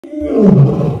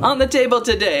On the table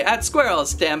today at Squirrel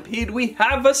Stampede, we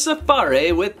have a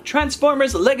safari with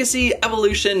Transformers Legacy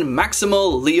Evolution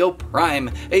Maximal Leo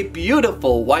Prime, a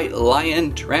beautiful white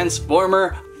lion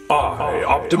transformer. I,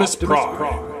 Optimus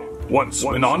Prime, once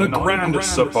went on a grand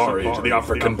safari to the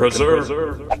African preserve.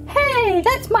 Hey,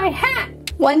 that's my hat!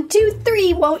 1, 2,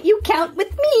 3, won't you count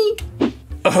with me?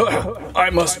 I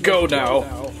must go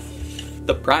now.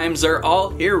 The Primes are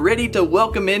all here ready to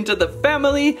welcome into the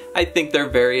family. I think they're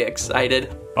very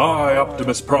excited. I,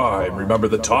 Optimus Prime, remember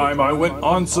the time I went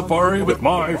on safari with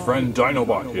my friend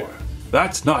Dinobot here.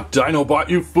 That's not Dinobot,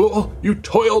 you fool! You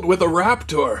toiled with a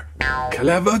raptor!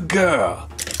 Clever girl!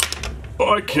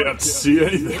 I can't see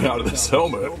anything out of this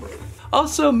helmet.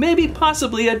 Also, maybe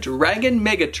possibly a Dragon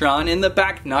Megatron in the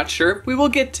back. Not sure if we will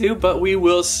get to, but we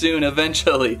will soon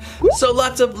eventually. So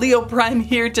lots of Leo Prime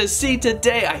here to see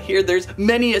today. I hear there's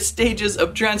many stages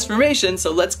of transformation,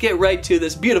 so let's get right to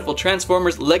this beautiful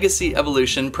Transformers Legacy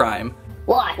Evolution Prime.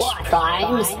 Watch,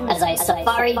 Primes, as I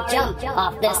safari jump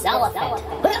off this elephant.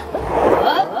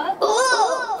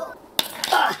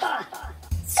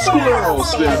 Squirrel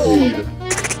Stampede!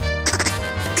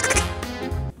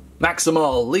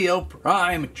 Maximal Leo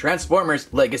Prime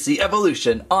Transformers Legacy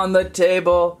Evolution on the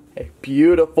table. A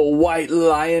beautiful white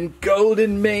lion,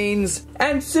 golden manes,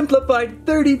 and simplified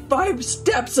 35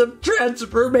 steps of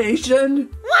transformation.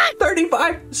 What?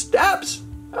 35 steps?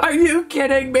 Are you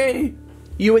kidding me?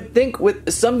 You would think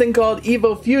with something called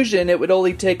Evo Fusion it would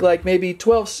only take like maybe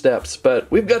 12 steps, but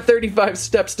we've got 35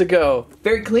 steps to go.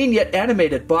 Very clean yet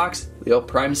animated box. Leo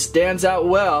Prime stands out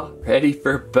well, ready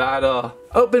for battle.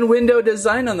 Open window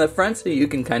design on the front so you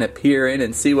can kind of peer in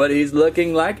and see what he's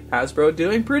looking like. Hasbro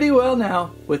doing pretty well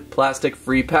now with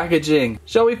plastic-free packaging.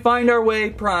 Shall we find our way,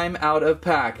 Prime, out of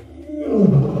pack?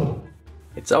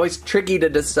 It's always tricky to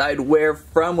decide where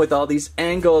from with all these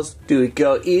angles. Do we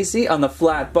go easy on the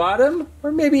flat bottom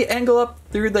or maybe angle up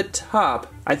through the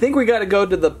top? I think we gotta go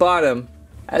to the bottom,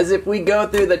 as if we go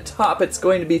through the top it's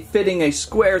going to be fitting a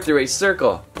square through a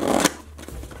circle.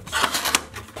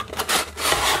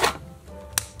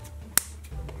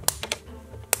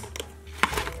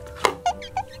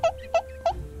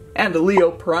 And Leo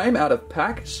Prime out of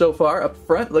pack so far up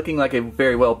front, looking like a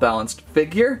very well balanced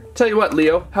figure. Tell you what,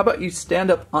 Leo, how about you stand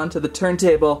up onto the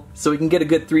turntable so we can get a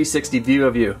good 360 view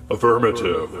of you?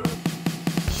 Affirmative.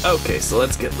 Okay, so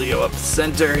let's get Leo up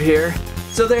center here.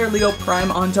 So there, Leo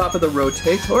Prime on top of the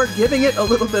rotator, giving it a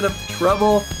little bit of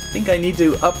trouble. I think I need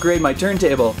to upgrade my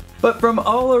turntable. But from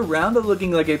all around,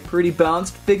 looking like a pretty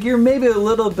balanced figure, maybe a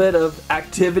little bit of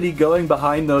activity going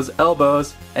behind those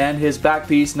elbows, and his back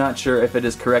piece, not sure if it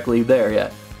is correctly there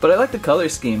yet. But I like the color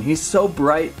scheme. He's so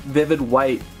bright, vivid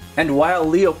white. And while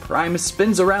Leo Prime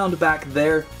spins around back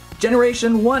there,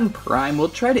 Generation 1 Prime will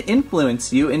try to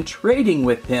influence you in trading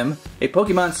with him a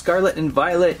Pokemon Scarlet and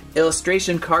Violet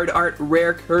illustration card art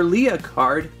rare Kirlia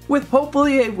card with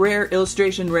hopefully a rare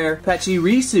illustration rare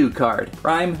Pachirisu card.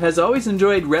 Prime has always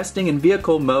enjoyed resting in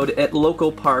vehicle mode at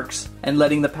local parks and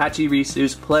letting the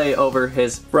Pachirisus play over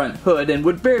his front hood and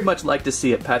would very much like to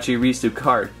see a Pachirisu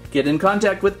card. Get in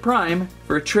contact with Prime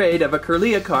for a trade of a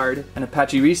Kirlia card and a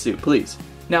Pachirisu, please.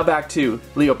 Now back to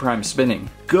Leo Prime spinning.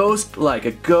 Ghost-like,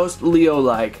 a ghost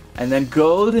Leo-like, and then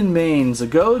golden manes, a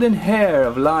golden hair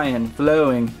of lion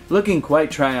flowing, looking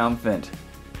quite triumphant.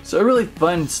 So a really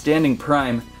fun standing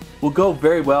Prime will go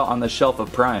very well on the shelf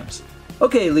of Primes.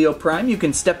 Okay, Leo Prime, you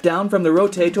can step down from the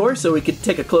rotator so we can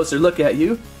take a closer look at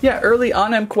you. Yeah, early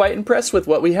on I'm quite impressed with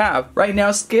what we have. Right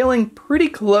now scaling pretty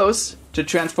close to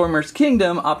Transformers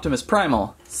Kingdom Optimus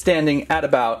Primal, standing at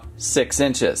about 6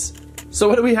 inches. So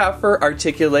what do we have for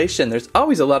articulation? There's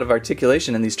always a lot of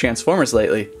articulation in these Transformers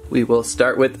lately. We will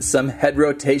start with some head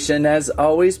rotation as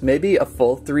always, maybe a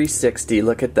full 360,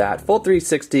 look at that. Full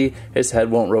 360, his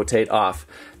head won't rotate off.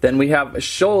 Then we have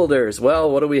shoulders. Well,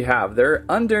 what do we have? They're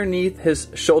underneath his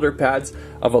shoulder pads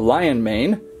of a lion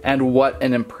mane. And what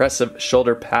an impressive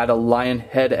shoulder pad a lion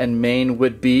head and mane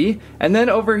would be. And then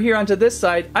over here onto this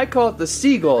side, I call it the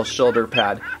seagull shoulder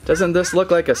pad. Doesn't this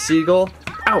look like a seagull?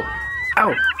 Ow!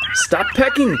 Ow! Stop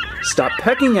pecking! Stop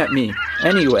pecking at me!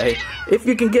 Anyway, if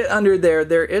you can get under there,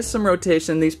 there is some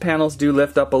rotation. These panels do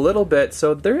lift up a little bit,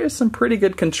 so there is some pretty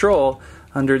good control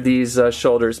under these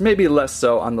shoulders. Maybe less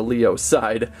so on the Leo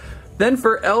side. Then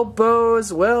for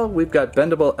elbows, well, we've got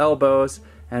bendable elbows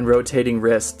and rotating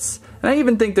wrists. And I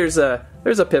even think there's a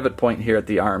pivot point here at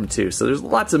the arm too, so there's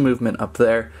lots of movement up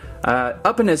there.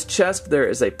 Up in his chest there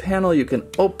is a panel you can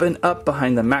open up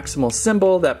behind the Maximal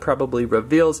symbol that probably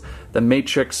reveals the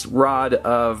matrix rod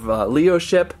of Leo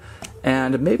ship,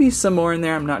 and maybe some more in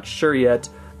there, I'm not sure yet.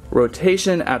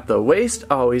 Rotation at the waist,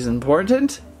 always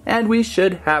important. And we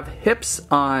should have hips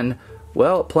on,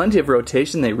 well, plenty of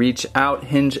rotation. They reach out,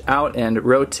 hinge out, and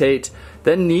rotate.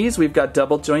 Then knees, we've got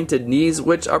double jointed knees,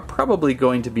 which are probably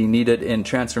going to be needed in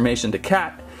transformation to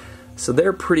cat. So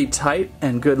they're pretty tight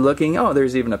and good looking. Oh,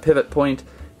 there's even a pivot point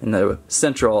in the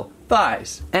central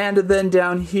thighs. And then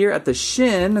down here at the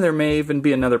shin, there may even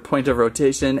be another point of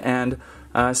rotation and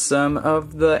some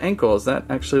of the ankles. That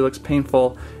actually looks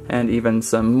painful, and even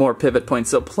some more pivot points.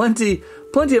 So plenty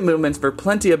of movements for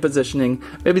plenty of positioning.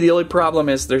 Maybe the only problem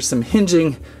is there's some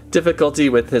hinging difficulty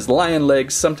with his lion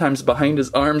legs, sometimes behind his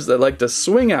arms that like to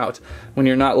swing out when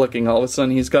you're not looking. All of a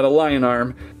sudden he's got a lion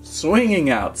arm swinging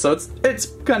out. So it's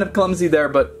kind of clumsy there,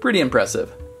 but pretty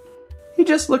impressive. He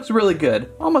just looks really good.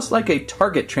 Almost like a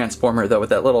Target Transformer though,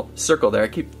 with that little circle there. I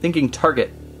keep thinking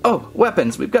Target. Oh,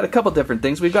 weapons. We've got a couple different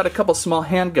things. We've got a couple small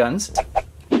handguns.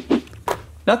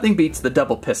 Nothing beats the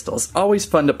double pistols. Always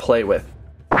fun to play with.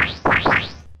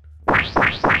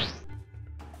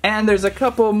 And there's a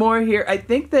couple more here. I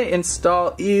think they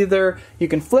install either, you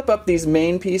can flip up these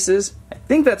main pieces. I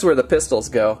think that's where the pistols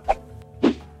go.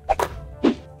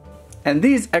 And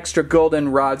these extra golden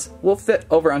rods will fit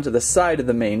over onto the side of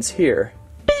the mains here.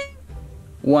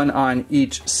 One on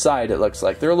each side, it looks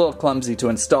like. They're a little clumsy to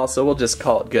install, so we'll just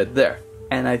call it good there.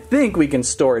 And I think we can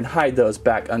store and hide those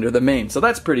back under the main, so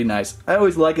that's pretty nice. I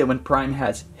always like it when Prime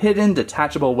has hidden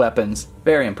detachable weapons.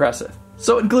 Very impressive.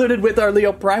 So included with our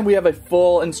Leo Prime, we have a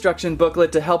full instruction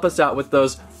booklet to help us out with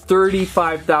those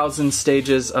 35,000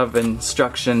 stages of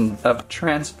instruction of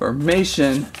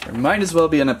transformation. There might as well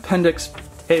be an appendix,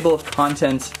 table of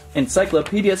contents,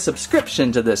 encyclopedia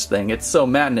subscription to this thing. It's so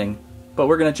maddening, but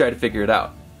we're gonna try to figure it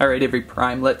out. Alright, every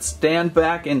Prime, let's stand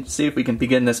back and see if we can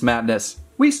begin this madness.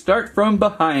 We start from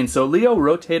behind, so Leo,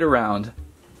 rotate around.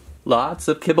 Lots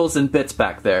of kibbles and bits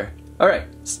back there. Alright,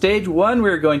 stage 1,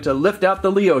 we're going to lift out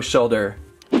the Leo shoulder.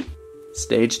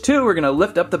 Stage 2, we're going to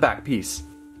lift up the back piece.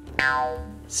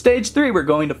 Stage 3, we're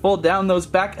going to fold down those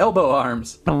back elbow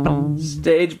arms.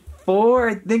 Stage 4,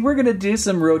 I think we're going to do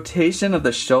some rotation of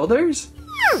the shoulders.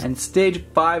 And stage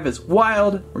 5 is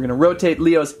wild. We're going to rotate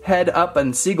Leo's head up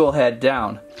and seagull head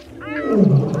down.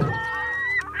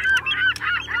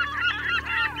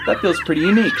 That feels pretty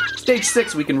unique. Stage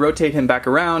 6, we can rotate him back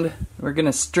around. We're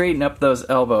gonna straighten up those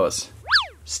elbows.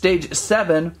 Stage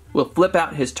 7, we'll flip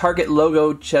out his Target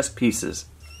logo chest pieces.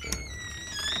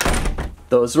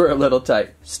 Those were a little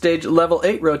tight. Stage level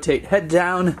 8, rotate head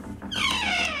down.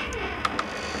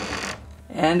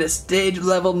 And at stage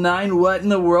level 9, what in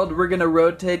the world? We're gonna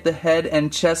rotate the head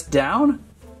and chest down?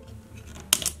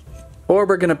 Or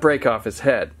we're gonna break off his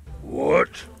head. What?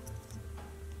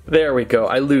 There we go,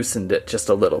 I loosened it just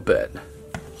a little bit.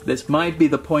 This might be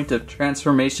the point of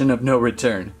transformation of no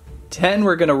return. 10,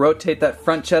 we're gonna rotate that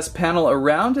front chest panel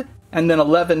around, and then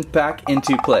 11 back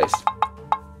into place.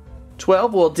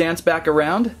 12, we'll dance back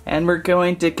around, and we're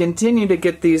going to continue to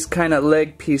get these kind of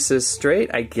leg pieces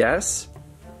straight, I guess.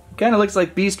 Kind of looks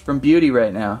like Beast from Beauty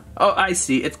right now. Oh, I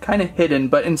see, it's kind of hidden,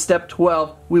 but in step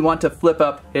 12, we want to flip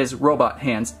up his robot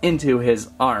hands into his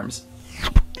arms.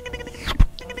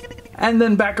 And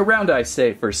then back around, I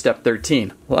say, for step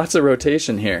 13. Lots of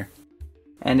rotation here.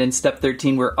 And in step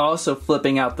 13, we're also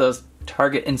flipping out those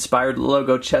Target-inspired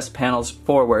logo chest panels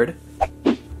forward.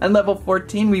 And level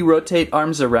 14, we rotate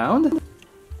arms around.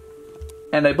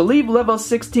 And I believe level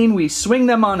 16, we swing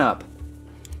them on up.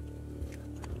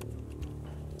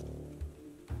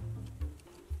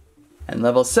 And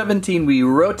level 17, we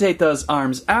rotate those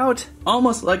arms out,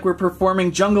 almost like we're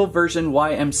performing Jungle version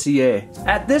YMCA.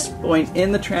 At this point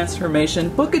in the transformation,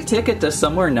 book a ticket to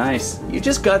somewhere nice. You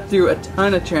just got through a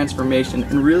ton of transformation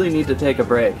and really need to take a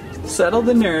break. Settle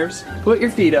the nerves, put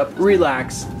your feet up,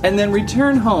 relax, and then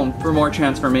return home for more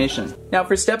transformation. Now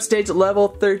for step stage level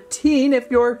 13,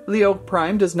 if your Leo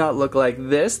Prime does not look like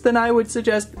this, then I would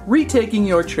suggest retaking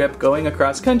your trip, going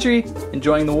across country,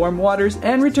 enjoying the warm waters,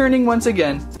 and returning once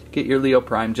again to get your Leo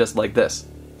Prime just like this.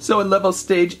 So in level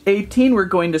stage 18, we're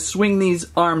going to swing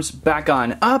these arms back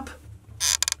on up.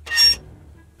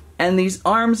 And these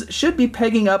arms should be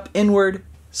pegging up inward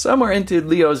somewhere into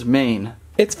Leo's mane.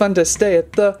 It's fun to stay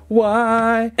at the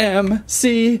YMCA.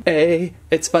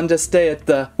 It's fun to stay at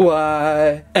the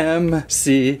YMCA.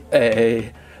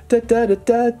 Da da da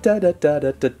da da da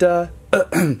da da da.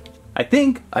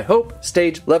 I hope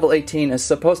stage level 18 is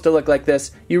supposed to look like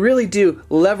this. You really do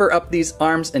lever up these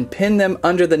arms and pin them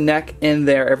under the neck in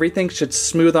there. Everything should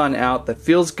smooth on out. That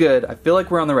feels good. I feel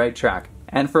like we're on the right track.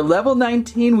 And for level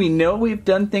 19, we know we've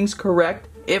done things correct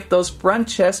if those front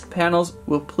chest panels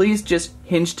will please just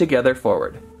hinge together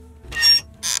forward.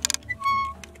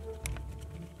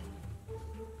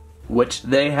 Which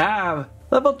they have.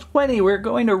 Level 20, we're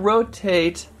going to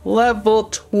rotate. Level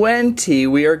 20,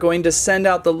 we are going to send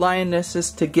out the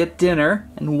lionesses to get dinner.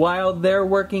 And while they're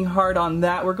working hard on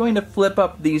that, we're going to flip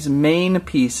up these main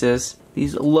pieces,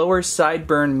 these lower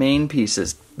sideburn main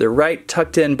pieces. They're right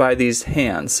tucked in by these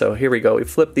hands. So here we go, we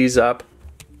flip these up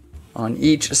on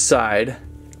each side,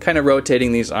 kind of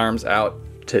rotating these arms out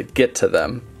to get to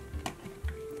them.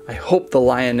 I hope the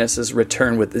lionesses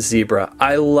return with the zebra.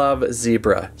 I love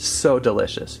zebra, so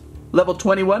delicious. Level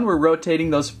 21, we're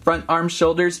rotating those front arm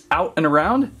shoulders out and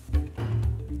around.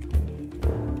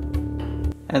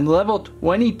 And level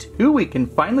 22, we can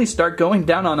finally start going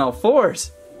down on all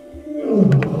fours.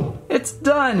 It's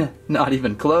done! Not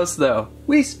even close though.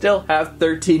 We still have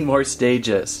 13 more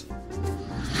stages.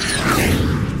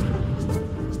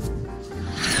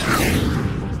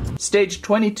 Stage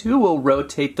 22 will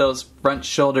rotate those front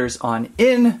shoulders on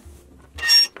in.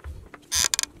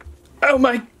 Oh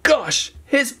my gosh!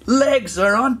 His legs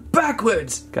are on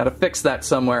backwards! Gotta fix that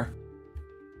somewhere.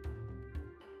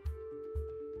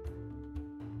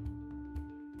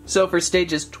 So for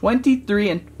stages 23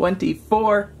 and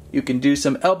 24, you can do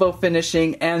some elbow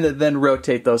finishing and then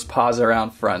rotate those paws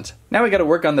around front. Now we gotta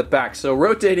work on the back, so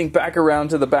rotating back around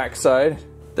to the back side.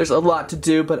 There's a lot to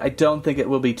do, but I don't think it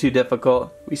will be too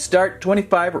difficult. We start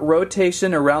 25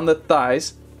 rotation around the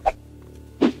thighs.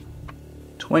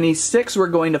 26, we're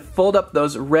going to fold up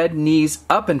those red knees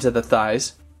up into the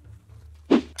thighs.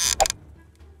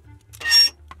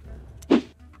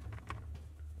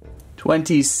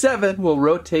 27, we'll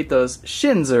rotate those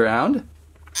shins around.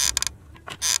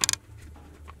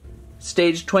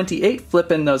 Stage 28,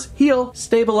 flip in those heel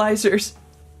stabilizers.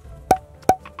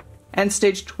 And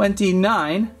stage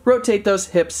 29, rotate those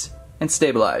hips and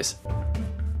stabilize.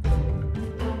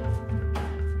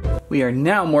 We are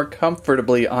now more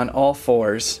comfortably on all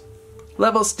fours.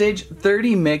 Level stage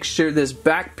 30, make sure this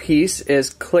back piece is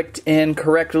clicked in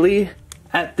correctly.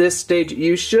 At this stage,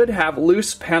 you should have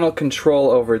loose panel control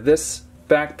over this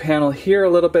back panel here a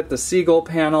little bit, the seagull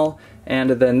panel,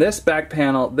 and then this back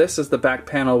panel. This is the back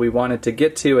panel we wanted to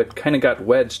get to. It kind of got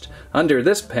wedged under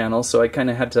this panel, so I kind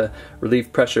of had to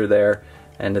relieve pressure there.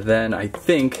 And then I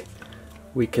think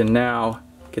we can now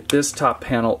get this top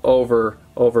panel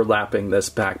overlapping this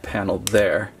back panel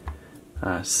there,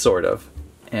 sort of.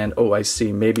 And oh, I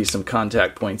see maybe some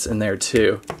contact points in there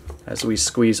too. As we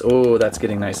squeeze, oh, that's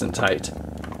getting nice and tight.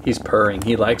 He's purring,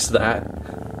 he likes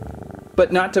that.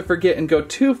 But not to forget and go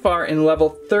too far, in level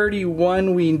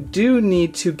 31, we do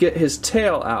need to get his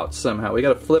tail out somehow. We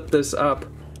gotta flip this up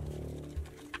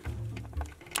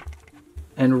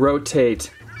and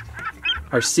rotate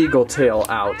our seagull tail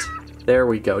out. There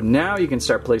we go. Now you can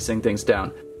start placing things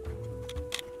down.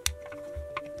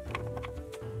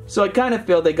 So I kind of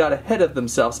feel they got ahead of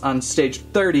themselves on stage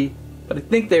 30, but I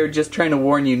think they were just trying to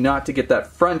warn you not to get that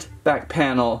front back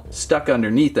panel stuck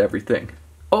underneath everything.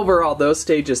 Overall, those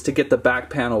stages to get the back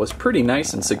panel was pretty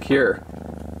nice and secure.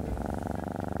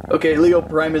 Okay, Leo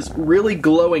Prime is really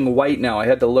glowing white now. I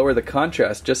had to lower the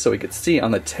contrast just so we could see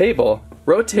on the table.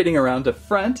 Rotating around to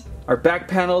front, our back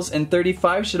panels in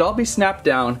 35 should all be snapped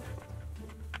down.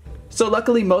 So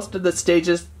luckily most of the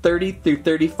stages 30 through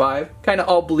 35 kind of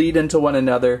all bleed into one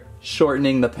another,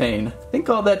 shortening the pain. I think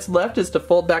all that's left is to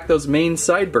fold back those main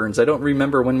sideburns. I don't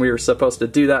remember when we were supposed to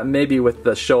do that, maybe with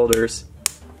the shoulders.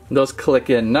 Those click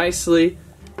in nicely,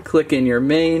 click in your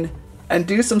main, and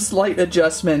do some slight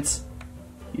adjustments.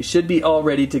 You should be all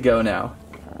ready to go now.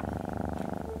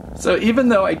 So even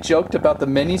though I joked about the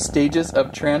many stages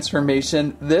of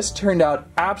transformation, this turned out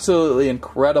absolutely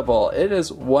incredible. It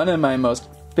is one of my most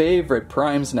favorite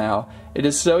primes now. It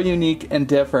is so unique and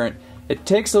different. It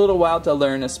takes a little while to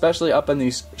learn, especially up on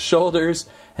these shoulders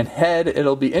and head.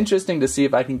 It'll be interesting to see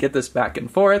if I can get this back and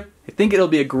forth. I think it'll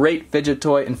be a great fidget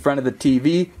toy in front of the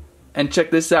TV. And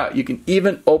check this out, you can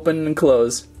even open and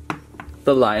close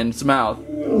the lion's mouth.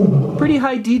 Pretty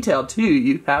high detail too.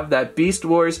 You have that Beast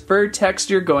Wars fur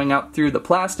texture going out through the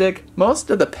plastic. Most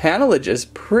of the panelage is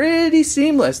pretty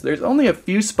seamless. There's only a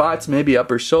few spots, maybe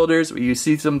upper shoulders, where you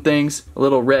see some things. A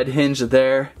little red hinge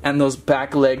there, and those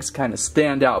back legs kind of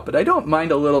stand out. But I don't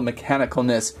mind a little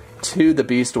mechanicalness to the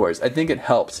Beast Wars. I think it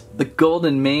helps. The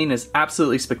golden mane is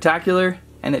absolutely spectacular,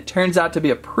 and it turns out to be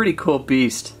a pretty cool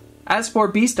beast. As for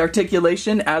beast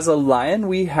articulation, as a lion,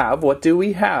 we have, what do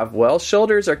we have? Well,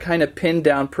 shoulders are kind of pinned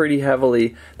down pretty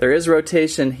heavily. There is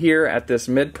rotation here at this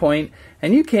midpoint,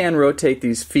 and you can rotate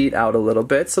these feet out a little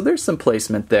bit, so there's some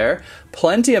placement there.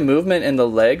 Plenty of movement in the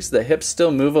legs, the hips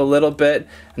still move a little bit,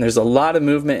 and there's a lot of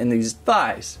movement in these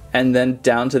thighs, and then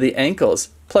down to the ankles.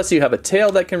 Plus you have a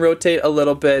tail that can rotate a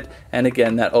little bit, and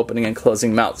again, that opening and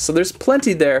closing mouth. So there's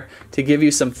plenty there to give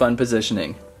you some fun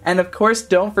positioning. And of course,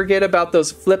 don't forget about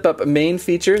those flip-up main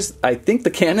features. I think the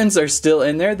cannons are still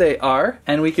in there. They are.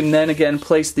 And we can then again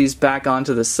place these back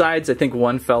onto the sides. I think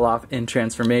one fell off in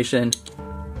transformation.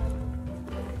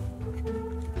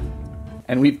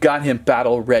 And we've got him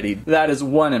battle ready. That is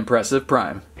one impressive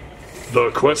Prime. The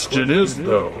question is,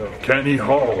 though, can he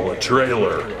haul a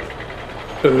trailer?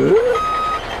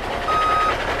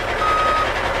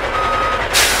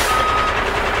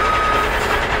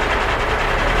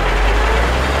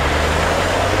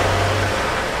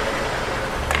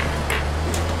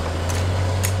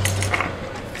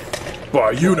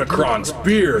 By Unicron's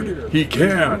beard, he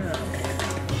can!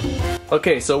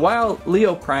 Okay, so while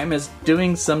Leo Prime is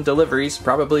doing some deliveries,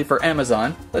 probably for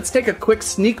Amazon, let's take a quick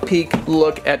sneak peek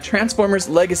look at Transformers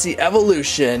Legacy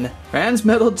Evolution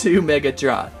Transmetal 2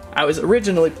 Megatron. I was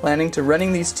originally planning to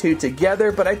running these two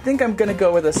together, but I think I'm gonna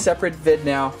go with a separate vid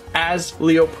now, as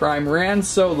Leo Prime ran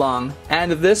so long,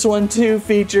 and this one too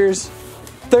features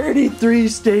 33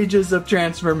 stages of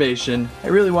transformation. I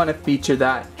really want to feature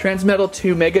that. Transmetal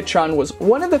 2 Megatron was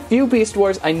one of the few Beast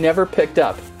Wars I never picked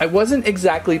up. I wasn't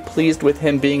exactly pleased with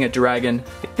him being a dragon.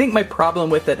 I think my problem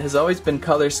with it has always been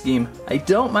color scheme. I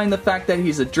don't mind the fact that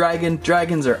he's a dragon.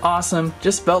 Dragons are awesome.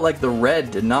 Just felt like the red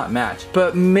did not match.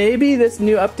 But maybe this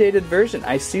new updated version.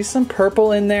 I see some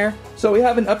purple in there. So we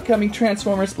have an upcoming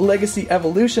Transformers Legacy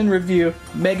Evolution review.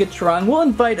 Megatron. We'll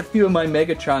invite a few of my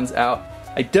Megatrons out.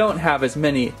 I don't have as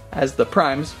many as the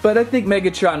Primes, but I think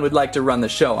Megatron would like to run the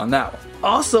show on that one.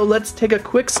 Also, let's take a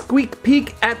quick squeak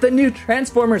peek at the new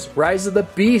Transformers Rise of the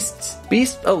Beasts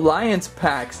Beast Alliance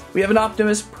packs. We have an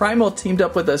Optimus Primal teamed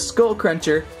up with a Skull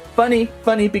Cruncher. Funny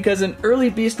because in early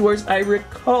Beast Wars I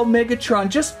recall Megatron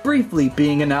just briefly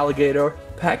being an alligator.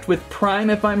 Packed with Prime,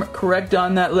 if I'm correct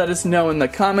on that, let us know in the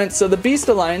comments. So the Beast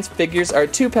Alliance figures are a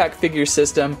 2-pack figure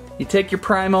system. You take your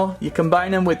Primal, you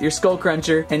combine them with your Skull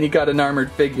Cruncher, and you got an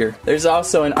armored figure. There's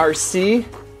also an RC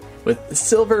with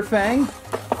Silver Fang.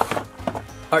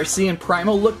 RC and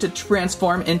Primal look to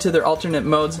transform into their alternate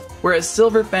modes, whereas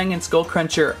Silver Fang and Skull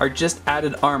Cruncher are just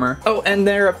added armor. Oh, and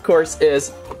there of course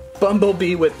is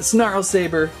Bumblebee with Snarl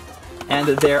Saber, and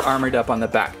they're armored up on the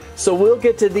back. So we'll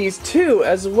get to these two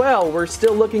as well. We're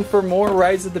still looking for more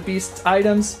Rise of the Beasts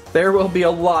items. There will be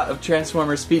a lot of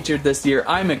Transformers featured this year.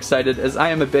 I'm excited as I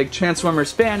am a big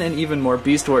Transformers fan and even more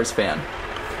Beast Wars fan.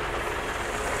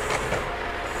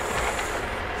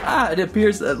 It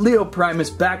appears that Leo Prime is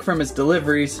back from his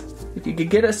deliveries. If you could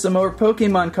get us some more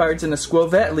Pokemon cards and a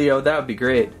Squovette Leo, that would be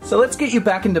great. So let's get you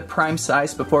back into Prime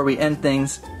size before we end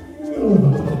things.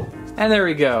 And there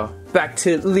we go. Back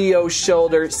to Leo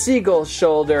shoulder, Seagull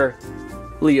shoulder,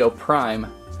 Leo Prime.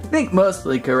 I think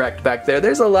mostly correct back there.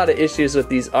 There's a lot of issues with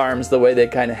these arms, the way they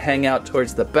kind of hang out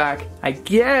towards the back. I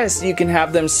guess you can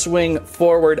have them swing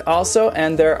forward also,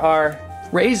 and there are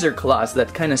razor claws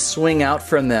that kind of swing out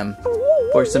from them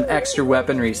for some extra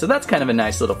weaponry. So that's kind of a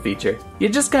nice little feature. You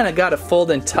just kind of got to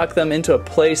fold and tuck them into a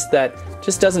place that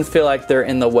just doesn't feel like they're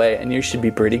in the way, and you should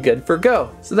be pretty good for go.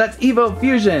 So that's Evo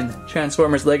Fusion,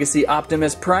 Transformers Legacy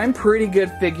Optimus Prime. Pretty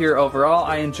good figure overall.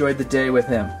 I enjoyed the day with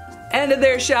him. And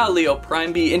there shall Leo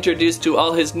Prime be introduced to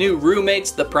all his new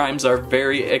roommates. The Primes are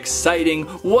very exciting.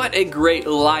 What a great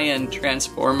lion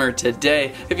transformer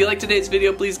today. If you like today's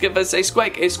video, please give us a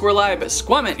squike, a squirrelibe,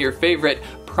 squamment your favorite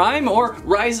Prime or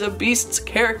Rise of Beasts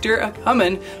character a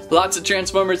comin'. Lots of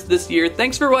Transformers this year.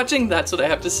 Thanks for watching. That's what I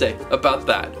have to say about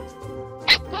that.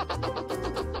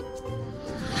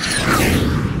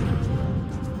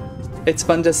 It's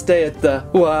fun to stay at the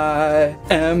YMCA.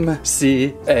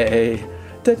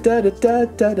 Da da da da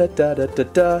da da da da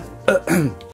da.